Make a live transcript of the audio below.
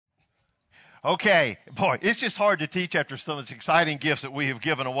Okay, boy, it's just hard to teach after some of the exciting gifts that we have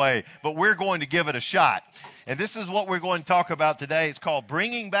given away, but we're going to give it a shot. And this is what we're going to talk about today. It's called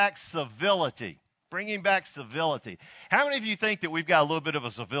Bringing Back Civility. Bringing back civility. How many of you think that we've got a little bit of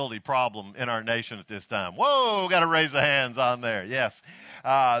a civility problem in our nation at this time? Whoa, got to raise the hands on there. Yes.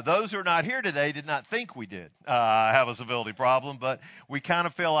 Those who are not here today did not think we did have a civility problem, but we kind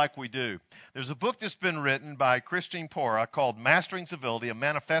of feel like we do. There's a book that's been written by Christine Pora called Mastering Civility, a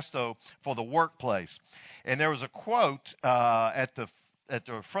Manifesto for the Workplace. And there was a quote at the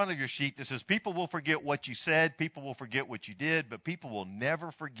front of your sheet that says, people will forget what you said, people will forget what you did, but people will never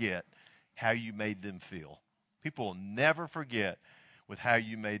forget how you made them feel. People will never forget with how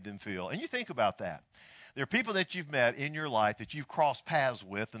you made them feel. And you think about that. There are people that you've met in your life that you've crossed paths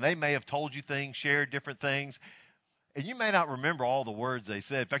with, and they may have told you things, shared different things, and you may not remember all the words they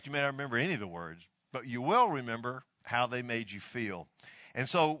said. In fact, you may not remember any of the words, but you will remember how they made you feel. And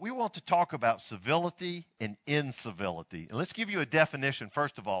so we want to talk about civility and incivility. And let's give you a definition,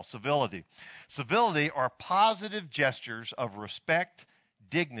 first of all, civility. Civility are positive gestures of respect,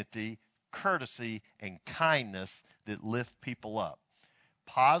 dignity, courtesy, and kindness that lift people up.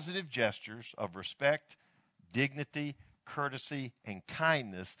 Positive gestures of respect, dignity, courtesy, and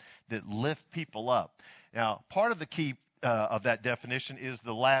kindness that lift people up. Now, part of the key of that definition is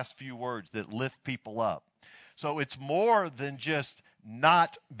the last few words, that lift people up. So it's more than just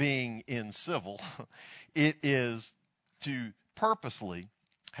not being incivil. It is to purposely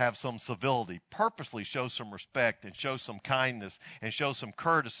have some civility, purposely show some respect and show some kindness and show some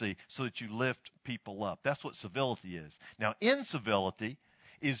courtesy so that you lift people up. That's what civility is. Now, incivility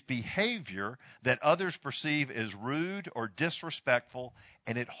is behavior that others perceive as rude or disrespectful,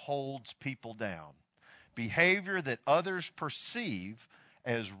 and it holds people down. Behavior that others perceive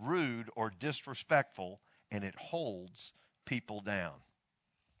as rude or disrespectful, and it holds people down.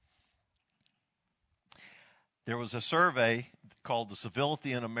 There was a survey called the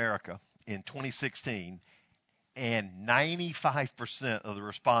Civility in America in 2016, and 95% of the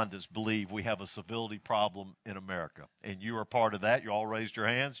respondents believe we have a civility problem in America. And you are part of that. You all raised your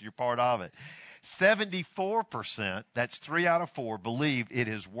hands. You're part of it. 74%, that's 3 out of 4, believe it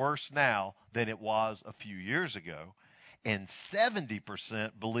is worse now than it was a few years ago. And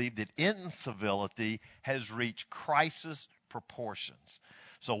 70% believe that incivility has reached crisis proportions.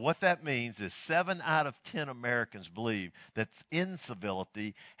 So what that means is 7 out of 10 Americans believe that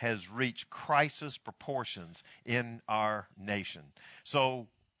incivility has reached crisis proportions in our nation. So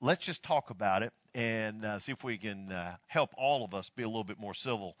let's just talk about it and see if we can help all of us be a little bit more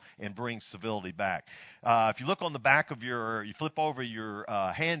civil and bring civility back. If you look on the back of you flip over your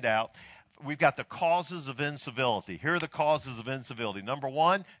handout, we've got the causes of incivility. Here are the causes of incivility. Number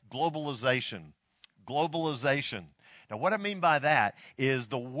 1, globalization. Globalization. Now, what I mean by that is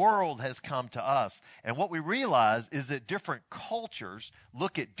the world has come to us, and what we realize is that different cultures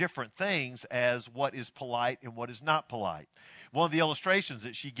look at different things as what is polite and what is not polite. One of the illustrations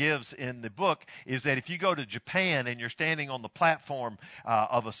that she gives in the book is that if you go to Japan and you're standing on the platform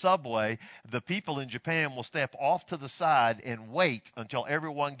of a subway, the people in Japan will step off to the side and wait until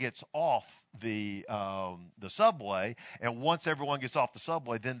everyone gets off the subway, and once everyone gets off the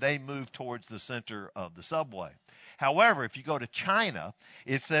subway, then they move towards the center of the subway. However, if you go to China,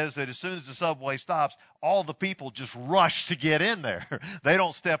 it says that as soon as the subway stops, all the people just rush to get in there. They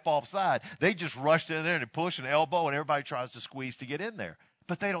don't step offside. They just rush in there and push and elbow, and everybody tries to squeeze to get in there.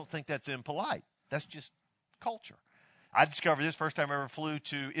 But they don't think that's impolite. That's just culture. I discovered this first time I ever flew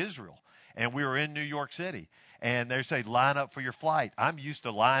to Israel, and we were in New York City. And they say, line up for your flight. I'm used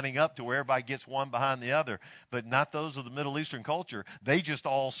to lining up to where everybody gets one behind the other, but not those of the Middle Eastern culture. They just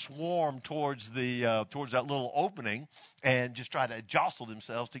all swarm towards that little opening and just try to jostle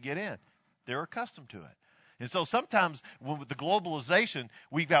themselves to get in. They're accustomed to it. And so sometimes with the globalization,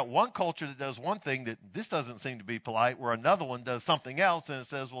 we've got one culture that does one thing that this doesn't seem to be polite, where another one does something else, and it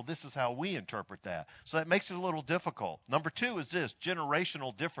says, well, this is how we interpret that. So that makes it a little difficult. Number 2 is this,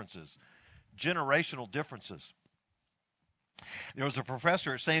 generational differences. Generational differences. There was a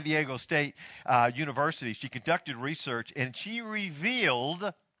professor at San Diego State University. She conducted research, and she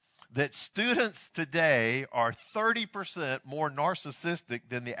revealed that students today are 30% more narcissistic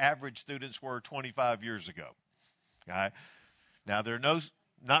than the average students were 25 years ago. All right? Now, there are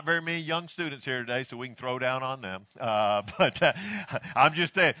not very many young students here today, so we can throw down on them. But I'm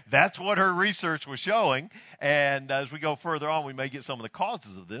just saying, that's what her research was showing. And as we go further on, we may get some of the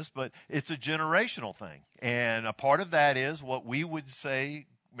causes of this, but it's a generational thing. And a part of that is what we would say,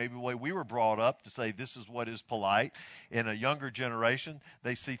 maybe the way we were brought up to say this is what is polite. In a younger generation,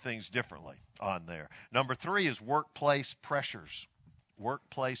 they see things differently on there. Number 3 is workplace pressures.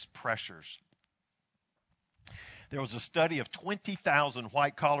 Workplace pressures. There was a study of 20,000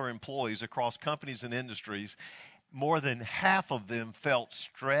 white-collar employees across companies and industries. More than half of them felt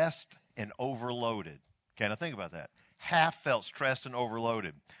stressed and overloaded. Okay, now think about that. Half felt stressed and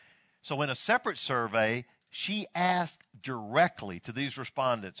overloaded. So in a separate survey, she asked directly to these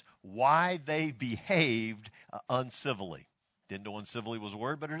respondents why they behaved uncivilly. Didn't know uncivilly was a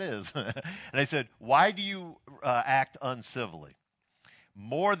word, but it is. And they said, why do you act uncivilly?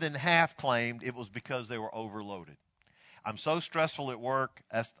 More than half claimed it was because they were overloaded. I'm so stressful at work,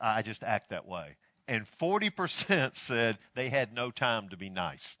 I just act that way. And 40% said they had no time to be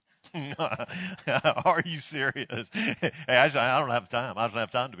nice. Are you serious? Hey, I don't have time. I don't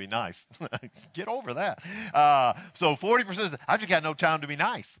have time to be nice. Get over that. So 40% said, I just got no time to be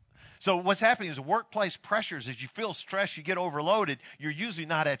nice. So what's happening is workplace pressures, as you feel stressed, you get overloaded, you're usually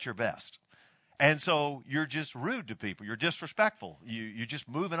not at your best. And so you're just rude to people. You're disrespectful. You're just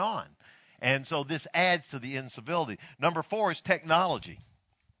moving on. And so this adds to the incivility. Number 4 is technology.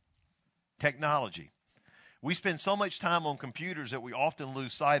 Technology. We spend so much time on computers that we often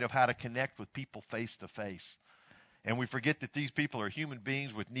lose sight of how to connect with people face to face. And we forget that these people are human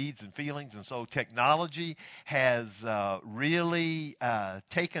beings with needs and feelings. And so technology has really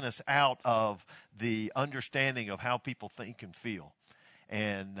taken us out of the understanding of how people think and feel.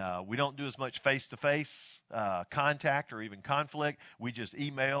 And we don't do as much face-to-face contact or even conflict. We just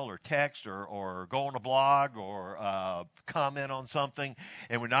email or text or go on a blog or comment on something,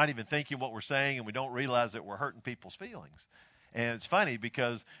 and we're not even thinking what we're saying, and we don't realize that we're hurting people's feelings. And it's funny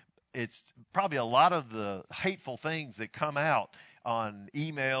because it's probably a lot of the hateful things that come out on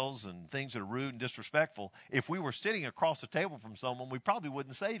emails and things that are rude and disrespectful. If we were sitting across the table from someone, we probably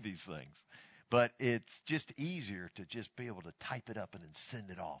wouldn't say these things. But it's just easier to just be able to type it up and then send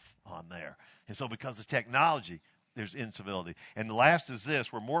it off on there. And so because of technology, there's incivility. And the last is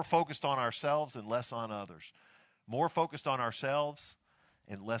this: we're more focused on ourselves and less on others. More focused on ourselves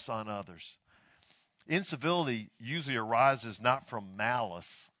and less on others. Incivility usually arises not from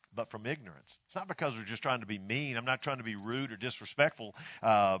malice, but from ignorance. It's not because we're just trying to be mean. I'm not trying to be rude or disrespectful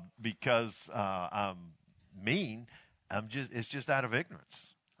because I'm mean. It's just out of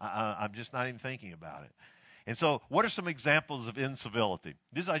ignorance. I'm just not even thinking about it. And so what are some examples of incivility?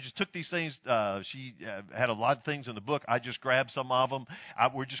 I just took these things. She had a lot of things in the book. I just grabbed some of them.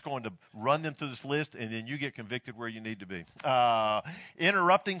 We're just going to run them through this list, and then you get convicted where you need to be.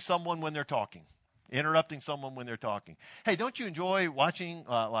 Interrupting someone when they're talking. Interrupting someone when they're talking. Hey, don't you enjoy watching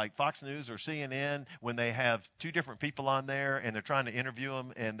like Fox News or CNN when they have two different people on there and they're trying to interview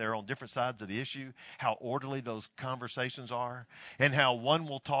them and they're on different sides of the issue? How orderly those conversations are, and how one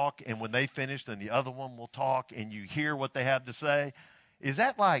will talk, and when they finish, then the other one will talk, and you hear what they have to say. Is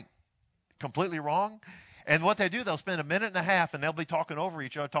that like completely wrong? And what they do, they'll spend a minute and a half, and they'll be talking over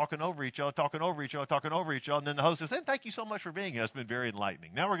each other, talking over each other, talking over each other, talking over each other. And then the host says, "And thank you so much for being here. It's been very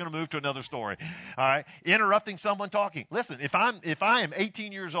enlightening." Now we're going to move to another story. All right, interrupting someone talking. Listen, if I am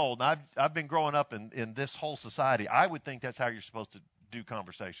 18 years old and I've been growing up in this whole society, I would think that's how you're supposed to do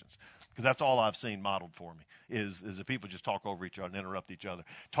conversations, because that's all I've seen modeled for me is that people just talk over each other and interrupt each other.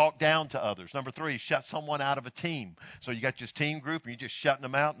 Talk down to others. Number 3, shut someone out of a team. So you got this team group and you're just shutting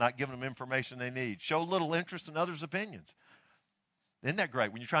them out, not giving them information they need. Show little interest in others' opinions. Isn't that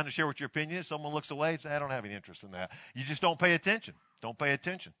great? When you're trying to share what your opinion is, someone looks away and says, "I don't have any interest in that." You just don't pay attention. Don't pay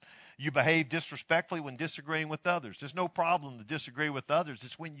attention. You behave disrespectfully when disagreeing with others. There's no problem to disagree with others.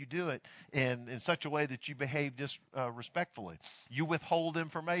 It's when you do it in such a way that you behave disrespectfully. You withhold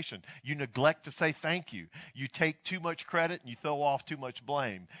information. You neglect to say thank you. You take too much credit and you throw off too much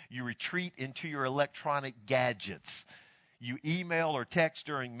blame. You retreat into your electronic gadgets. You email or text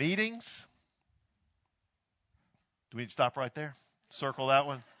during meetings. Do we need to stop right there? Circle that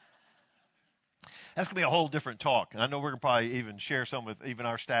one. That's going to be a whole different talk. And I know we're going to probably even share some with even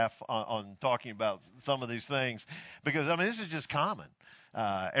our staff on talking about some of these things, because, I mean, this is just common.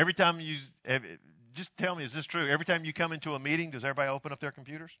 Every time just tell me, is this true? Every time you come into a meeting, does everybody open up their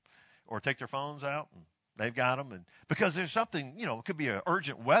computers or take their phones out? And they've got them. And because there's something, it could be an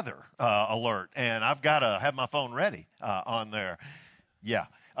urgent weather alert, and I've got to have my phone ready on there. Yeah.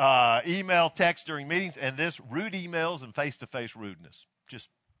 Email, text during meetings, and this rude emails and face-to-face rudeness. Just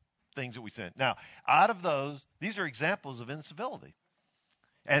things that we send. Now, out of those, these are examples of incivility.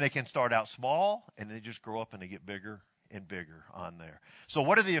 And they can start out small, and they just grow up and they get bigger and bigger on there. So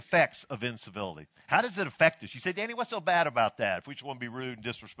what are the effects of incivility? How does it affect us? You say, "Danny, what's so bad about that if we just want to be rude and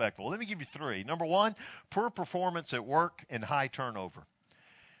disrespectful?" Well, let me give you 3. Number 1, poor performance at work and high turnover.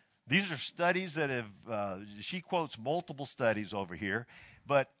 These are studies that have, she quotes multiple studies over here,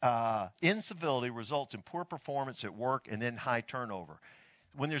 but incivility results in poor performance at work and then high turnover.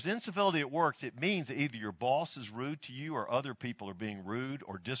 When there's incivility at work, it means that either your boss is rude to you or other people are being rude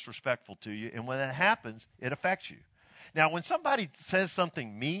or disrespectful to you. And when that happens, it affects you. Now, when somebody says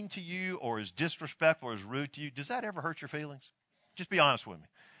something mean to you or is disrespectful or is rude to you, does that ever hurt your feelings? Just be honest with me.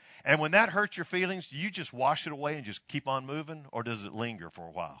 And when that hurts your feelings, do you just wash it away and just keep on moving, or does it linger for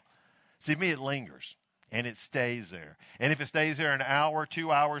a while? See, me, it lingers, and it stays there. And if it stays there an hour,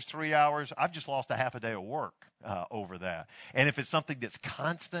 2 hours, 3 hours, I've just lost a half a day of work over that. And if it's something that's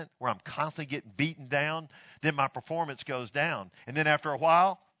constant, where I'm constantly getting beaten down, then my performance goes down. And then after a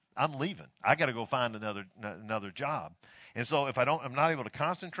while, I'm leaving. I got to go find another job. And so if I'm not able to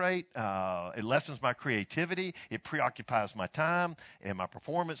concentrate, it lessens my creativity, it preoccupies my time, and my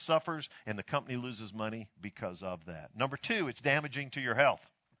performance suffers, and the company loses money because of that. Number two, it's damaging to your health.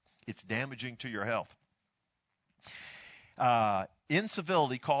 It's damaging to your health.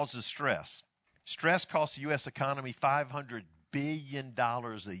 Incivility causes stress. Stress costs the U.S. economy $500 billion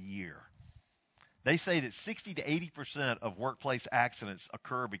a year. They say that 60 to 80% of workplace accidents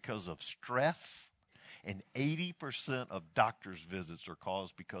occur because of stress, and 80% of doctor's visits are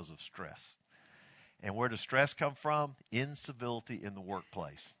caused because of stress. And where does stress come from? Incivility in the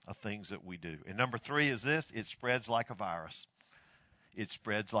workplace of things that we do. And number three is this: it spreads like a virus. It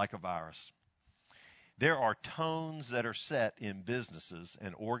spreads like a virus. There are tones that are set in businesses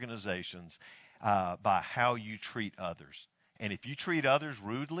and organizations by how you treat others. And if you treat others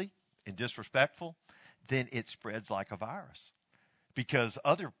rudely and disrespectful, then it spreads like a virus, because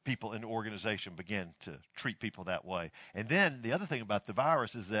other people in the organization begin to treat people that way. And then the other thing about the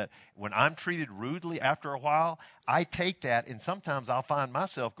virus is that when I'm treated rudely, after a while, I take that, and sometimes I'll find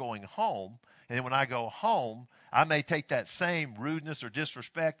myself going home, and then when I go home, I may take that same rudeness or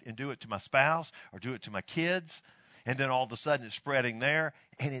disrespect and do it to my spouse or do it to my kids, and then all of a sudden it's spreading there,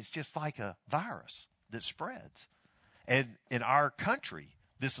 and it's just like a virus that spreads. And in our country,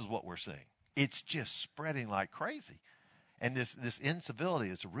 this is what we're seeing. It's just spreading like crazy. And this incivility,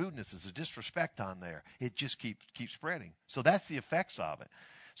 this rudeness, this disrespect on there, it just keeps spreading. So that's the effects of it.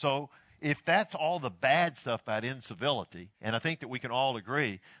 So if that's all the bad stuff about incivility, and I think that we can all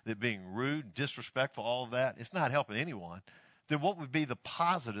agree that being rude, disrespectful, all of that, it's not helping anyone, then what would be the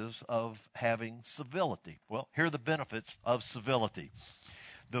positives of having civility? Well, here are the benefits of civility.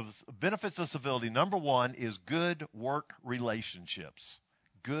 The benefits of civility, number one, is good work relationships.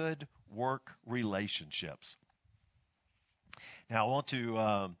 Good work relationships. Now, I want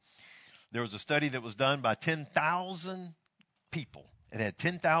to, there was a study that was done by 10,000 people. It had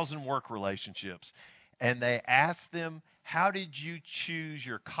 10,000 work relationships. And they asked them, how did you choose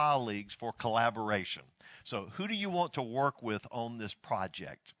your colleagues for collaboration? So who do you want to work with on this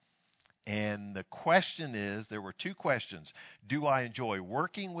project? And the question is, there were two questions. Do I enjoy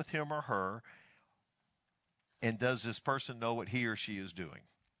working with him or her? And does this person know what he or she is doing?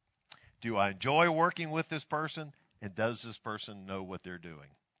 Do I enjoy working with this person? And does this person know what they're doing?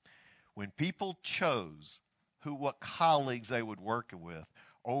 When people chose what colleagues they would work with,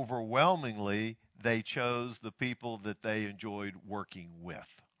 overwhelmingly they chose the people that they enjoyed working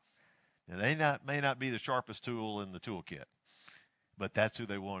with. And they may not be the sharpest tool in the toolkit, but that's who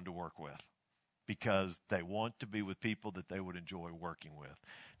they wanted to work with, because they want to be with people that they would enjoy working with.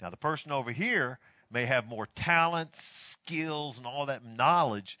 Now, the person over here may have more talent, skills, and all that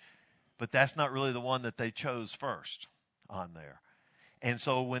knowledge, but that's not really the one that they chose first on there. And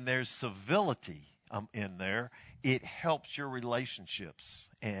so when there's civility in there, it helps your relationships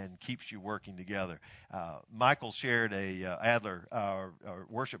and keeps you working together. Michael shared Adler, our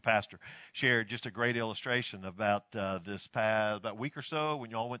worship pastor, shared just a great illustration about about a week or so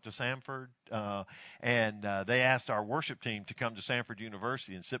when you all went to Samford. And they asked our worship team to come to Samford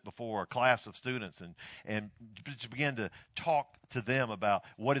University and sit before a class of students and to begin to talk to them about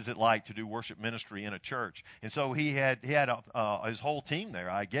what is it like to do worship ministry in a church. And so he had his whole team there,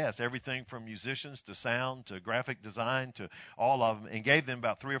 I guess, everything from musicians to sound to graphic design to all of them, and gave them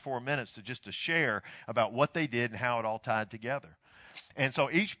about 3 or 4 minutes to share about what they did and how it all tied together. And so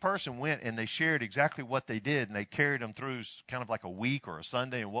each person went and they shared exactly what they did, and they carried them through kind of like a week or a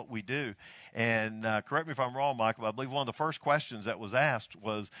Sunday and what we do. And correct me if I'm wrong, Michael, but I believe one of the first questions that was asked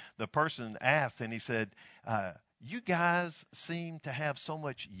was the person asked, and he said, you guys seem to have so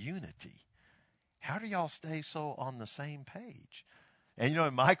much unity. How do y'all stay so on the same page?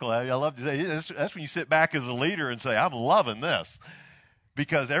 And, Michael, I love to say, that's when you sit back as a leader and say, I'm loving this.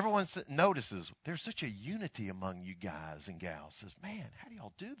 Because everyone notices there's such a unity among you guys and gals. Says, man, how do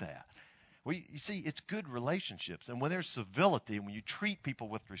y'all do that? Well, you see, it's good relationships. And when there's civility and when you treat people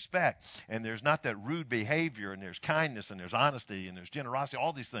with respect and there's not that rude behavior and there's kindness and there's honesty and there's generosity,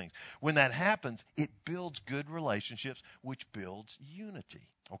 all these things, when that happens, it builds good relationships, which builds unity.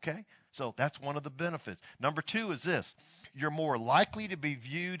 Okay? So that's one of the benefits. Number two is this: you're more likely to be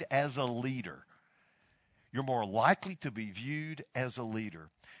viewed as a leader. You're more likely to be viewed as a leader.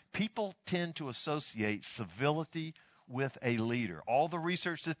 People tend to associate civility with a leader. All the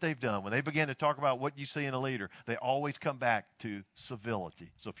research that they've done, when they begin to talk about what you see in a leader, they always come back to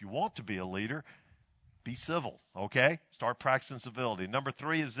civility. So if you want to be a leader, be civil, okay? Start practicing civility. Number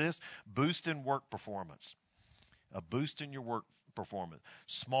three is this: boost in work performance. A boost in your work performance.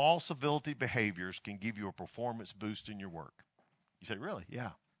 Small civility behaviors can give you a performance boost in your work. You say, really?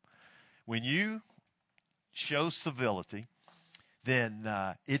 Yeah. When you show civility, then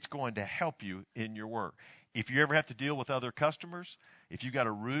it's going to help you in your work. If you ever have to deal with other customers, if you got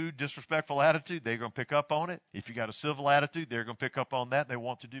a rude, disrespectful attitude, they're going to pick up on it. If you got a civil attitude, they're going to pick up on that. They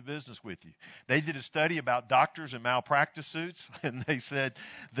want to do business with you. They did a study about doctors and malpractice suits, and they said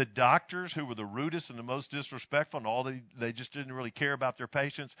the doctors who were the rudest and the most disrespectful, and they just didn't really care about their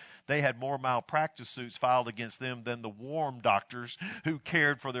patients, they had more malpractice suits filed against them than the warm doctors who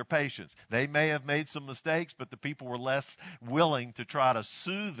cared for their patients. They may have made some mistakes, but the people were less willing to try to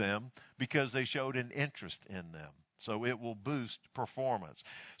sue them because they showed an interest in them. So it will boost performance.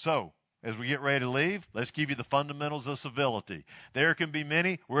 So as we get ready to leave, let's give you the fundamentals of civility. There can be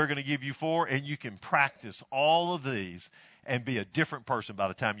many. We're going to give you 4, and you can practice all of these and be a different person by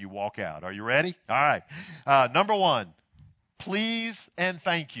the time you walk out. Are you ready? All right. Number 1, please and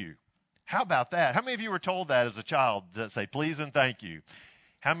thank you. How about that? How many of you were told that as a child, that say please and thank you?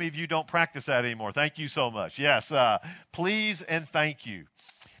 How many of you don't practice that anymore? Thank you so much. Yes, please and thank you.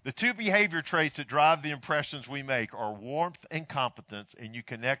 The 2 behavior traits that drive the impressions we make are warmth and competence, and you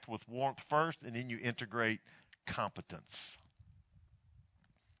connect with warmth first, and then you integrate competence.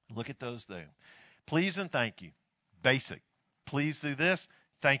 Look at those things. Please and thank you. Basic. Please do this.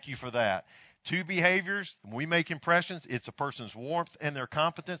 Thank you for that. 2 behaviors, when we make impressions, it's a person's warmth and their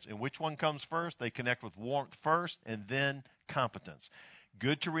competence, and which one comes first? They connect with warmth first, and then competence.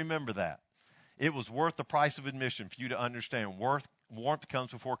 Good to remember that. It was worth the price of admission for you to understand warmth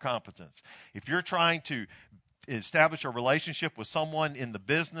comes before competence. If you're trying to establish a relationship with someone in the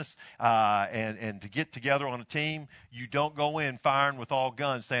business and to get together on a team, you don't go in firing with all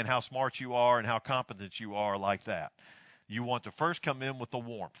guns saying how smart you are and how competent you are like that. You want to first come in with the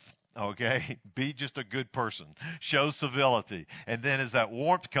warmth. Okay, be just a good person. Show civility. And then as that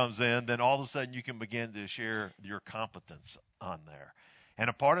warmth comes in, then all of a sudden you can begin to share your competence on there. And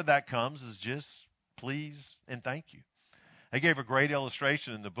a part of that comes is just please and thank you. They gave a great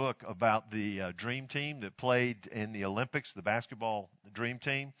illustration in the book about the dream team that played in the Olympics, the basketball dream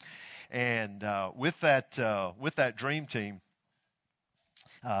team. And with that dream team,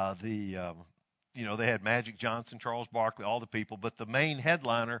 they had Magic Johnson, Charles Barkley, all the people, but the main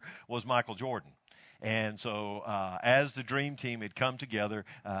headliner was Michael Jordan. And so as the dream team had come together,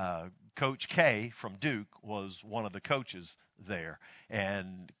 Coach K from Duke was one of the coaches there.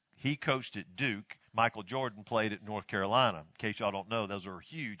 And he coached at Duke. Michael Jordan played at North Carolina. In case y'all don't know, those are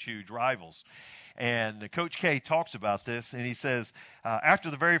huge, huge rivals. And Coach K talks about this, and he says, after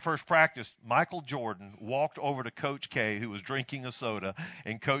the very first practice, Michael Jordan walked over to Coach K, who was drinking a soda,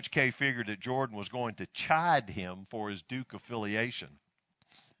 and Coach K figured that Jordan was going to chide him for his Duke affiliation.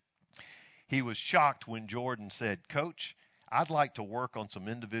 He was shocked when Jordan said, "Coach, I'd like to work on some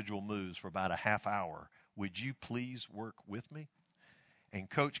individual moves for about a half hour. Would you please work with me?" And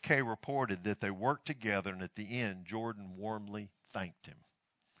Coach K reported that they worked together, and at the end, Jordan warmly thanked him.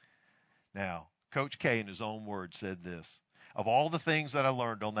 Now, Coach K, in his own words, said this: of all the things that I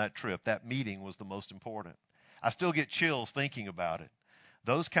learned on that trip, that meeting was the most important. I still get chills thinking about it.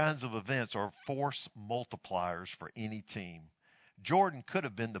 Those kinds of events are force multipliers for any team. Jordan could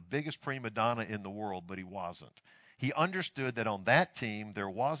have been the biggest prima donna in the world, but he wasn't. He understood that on that team, there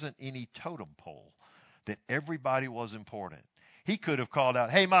wasn't any totem pole, that everybody was important. He could have called out,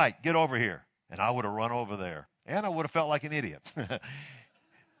 "Hey, Mike, get over here." And I would have run over there. And I would have felt like an idiot.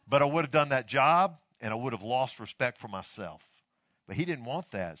 But I would have done that job, and I would have lost respect for myself. But he didn't want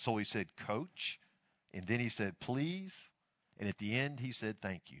that. So he said, "Coach." And then he said, "Please." And at the end, he said,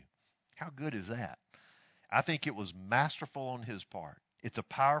 "Thank you." How good is that? I think it was masterful on his part. It's a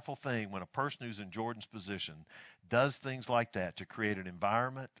powerful thing when a person who's in Jordan's position does things like that to create an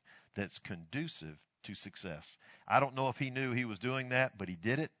environment that's conducive to success. I don't know if he knew he was doing that, but he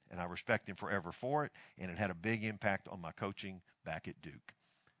did it, and I respect him forever for it, and it had a big impact on my coaching back at Duke.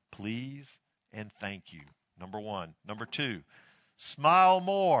 Please and thank you. Number 1. Number 2, smile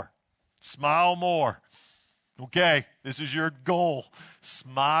more. Smile more. Okay, this is your goal.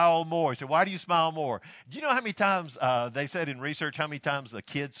 Smile more. So why do you smile more? Do you know how many times they said in research how many times a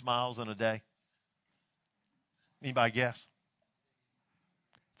kid smiles in a day? Anybody guess?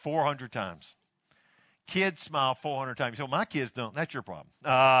 400 times. Kids smile 400 times. So my kids don't. That's your problem.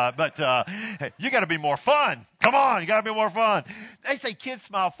 But hey, you got to be more fun. Come on, you got to be more fun. They say kids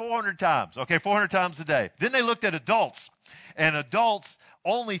smile 400 times. Okay, 400 times a day. Then they looked at adults, and adults,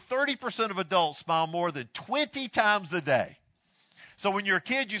 only 30% of adults smile more than 20 times a day. So when you're a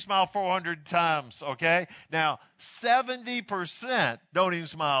kid, you smile 400 times, okay? Now, 70% don't even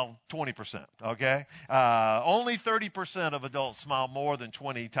smile 20%, okay? Only 30% of adults smile more than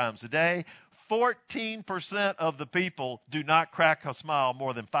 20 times a day. 14% of the people do not crack a smile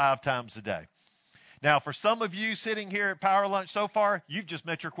more than 5 times a day. Now, for some of you sitting here at Power Lunch so far, you've just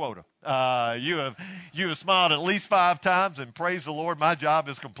met your quota. You have smiled at least 5 times, and praise the Lord, my job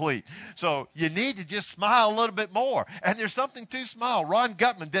is complete. So you need to just smile a little bit more. And there's something to smile. Ron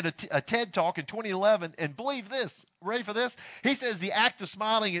Gutman did a TED Talk in 2011, and believe this, ready for this? He says the act of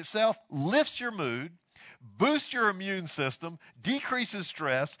smiling itself lifts your mood, boosts your immune system, decreases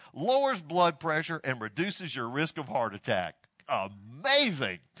stress, lowers blood pressure, and reduces your risk of heart attack.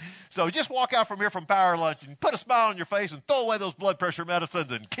 Amazing. So just walk out from here from Power Lunch and put a smile on your face and throw away those blood pressure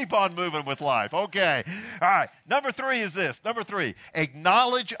medicines and keep on moving with life. Okay. All right. Number 3 is this. Number 3,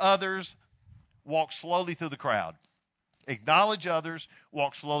 acknowledge others, walk slowly through the crowd. Acknowledge others,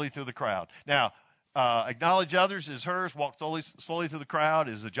 walk slowly through the crowd. Now, acknowledge others is hers, walk slowly through the crowd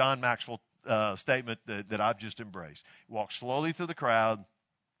is a John Maxwell statement that I've just embraced. Walk slowly through the crowd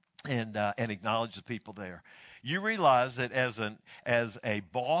and acknowledge the people there. You realize that as a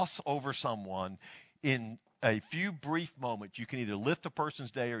boss over someone, in a few brief moments, you can either lift a person's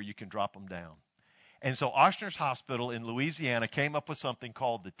day or you can drop them down. And so Ochsner's Hospital in Louisiana came up with something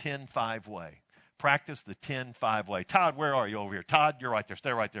called the 10-5 way. Practice the 10-5 way. Todd, where are you over here? Todd, you're right there.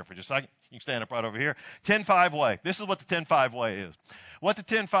 Stay right there for just a second. You can stand up right over here. 10-5 way. This is what the 10-5 way is. What the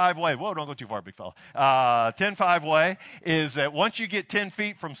 10-5 way, whoa, don't go too far, big fella. 10-5 way is that once you get 10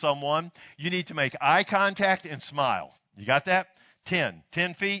 feet from someone, you need to make eye contact and smile. You got that? 10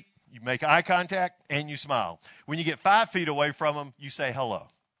 feet, you make eye contact and you smile. When you get 5 feet away from them, you say hello.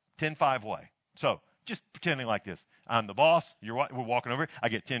 10-5 way. So just pretending like this. I'm the boss. We're walking over. I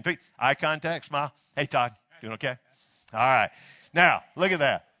get 10 feet. Eye contact, smile. Hey, Todd, doing okay? All right. Now, look at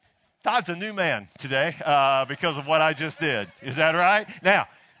that. Todd's a new man today because of what I just did. Is that right? Now,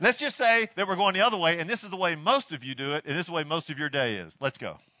 let's just say that we're going the other way, and this is the way most of you do it, and this is the way most of your day is. Let's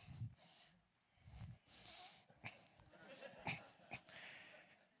go.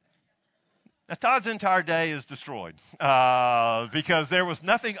 Now, Todd's entire day is destroyed because there was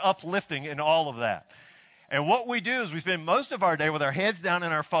nothing uplifting in all of that. And what we do is we spend most of our day with our heads down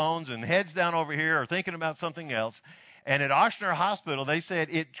in our phones and heads down over here or thinking about something else. And at Ochsner Hospital, they said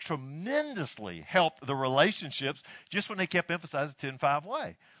it tremendously helped the relationships just when they kept emphasizing the 10-5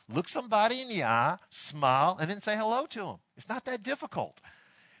 way. Look somebody in the eye, smile, and then say hello to them. It's not that difficult.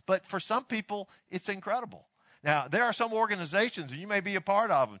 But for some people, it's incredible. Now, there are some organizations, and you may be a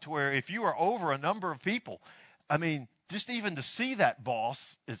part of them, to where if you are over a number of people, I mean, just even to see that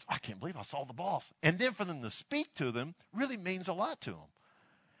boss is, I can't believe I saw the boss. And then for them to speak to them really means a lot to them.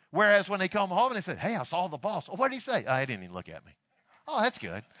 Whereas when they come home and they say, hey, I saw the boss. Oh, what did he say? Oh, he didn't even look at me. Oh, that's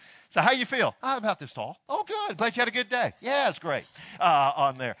good. So how you feel? I'm about this tall. Oh, good. Glad you had a good day. Yeah, it's great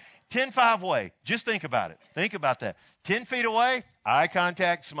on there. 10-5 way. Just think about it. Think about that. 10 feet away, eye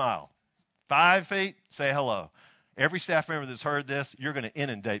contact, smile. 5 feet, say hello. Every staff member that's heard this, you're going to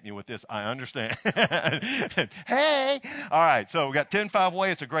inundate me with this. I understand. Hey. All right. So we got 10-5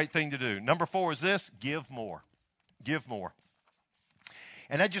 way. It's a great thing to do. Number 4 is this. Give more. Give more.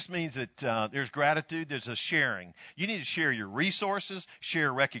 And that just means that there's gratitude, there's a sharing. You need to share your resources,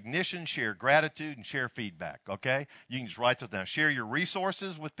 share recognition, share gratitude, and share feedback, okay? You can just write those down. Share your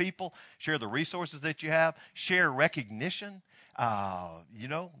resources with people, share the resources that you have, share recognition.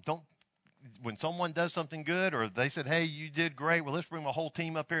 Don't, when someone does something good or they said, hey, you did great, well, let's bring the whole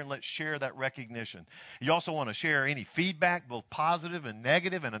team up here and let's share that recognition. You also want to share any feedback, both positive and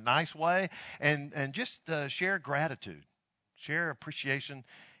negative, in a nice way, and just share gratitude. Share appreciation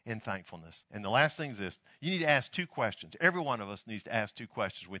and thankfulness. And the last thing is this. You need to ask 2 questions. Every one of us needs to ask 2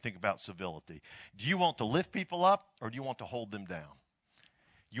 questions when we think about civility. Do you want to lift people up or do you want to hold them down?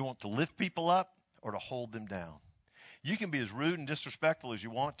 You want to lift people up or to hold them down? You can be as rude and disrespectful as you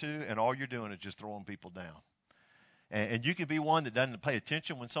want to, and all you're doing is just throwing people down. And you could be one that doesn't pay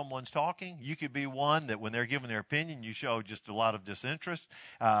attention when someone's talking. You could be one that when they're giving their opinion, you show just a lot of disinterest.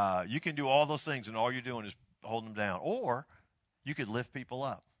 You can do all those things, and all you're doing is holding them down. Or you could lift people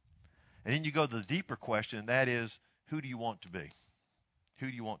up. And then you go to the deeper question, and that is, who do you want to be? Who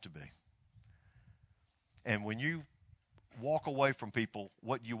do you want to be? And when you walk away from people,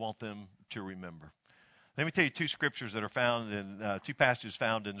 what do you want them to remember? Let me tell you two scriptures that are found in two passages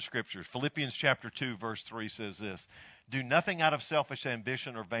found in the scriptures. Philippians chapter 2, verse 3 says this: do nothing out of selfish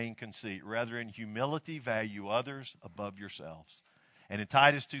ambition or vain conceit. Rather, in humility, value others above yourselves. And in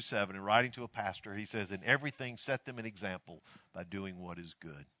Titus 2:7, in writing to a pastor, he says, in everything, set them an example by doing what is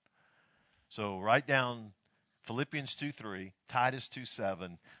good. So write down Philippians 2:3, Titus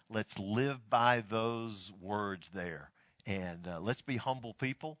 2:7. Let's live by those words there. And let's be humble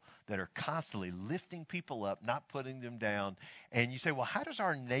people that are constantly lifting people up, not putting them down. And you say, well, how does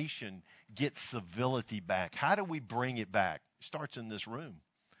our nation get civility back? How do we bring it back? It starts in this room.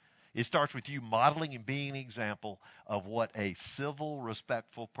 It starts with you modeling and being an example of what a civil,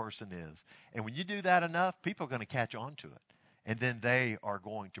 respectful person is. And when you do that enough, people are going to catch on to it. And then they are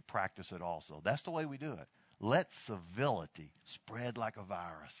going to practice it also. That's the way we do it. Let civility spread like a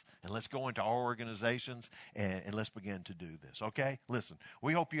virus. And let's go into our organizations and let's begin to do this. Okay? Listen,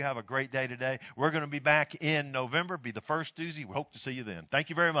 we hope you have a great day today. We're going to be back in November, be the first Tuesday. We hope to see you then. Thank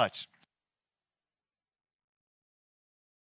you very much.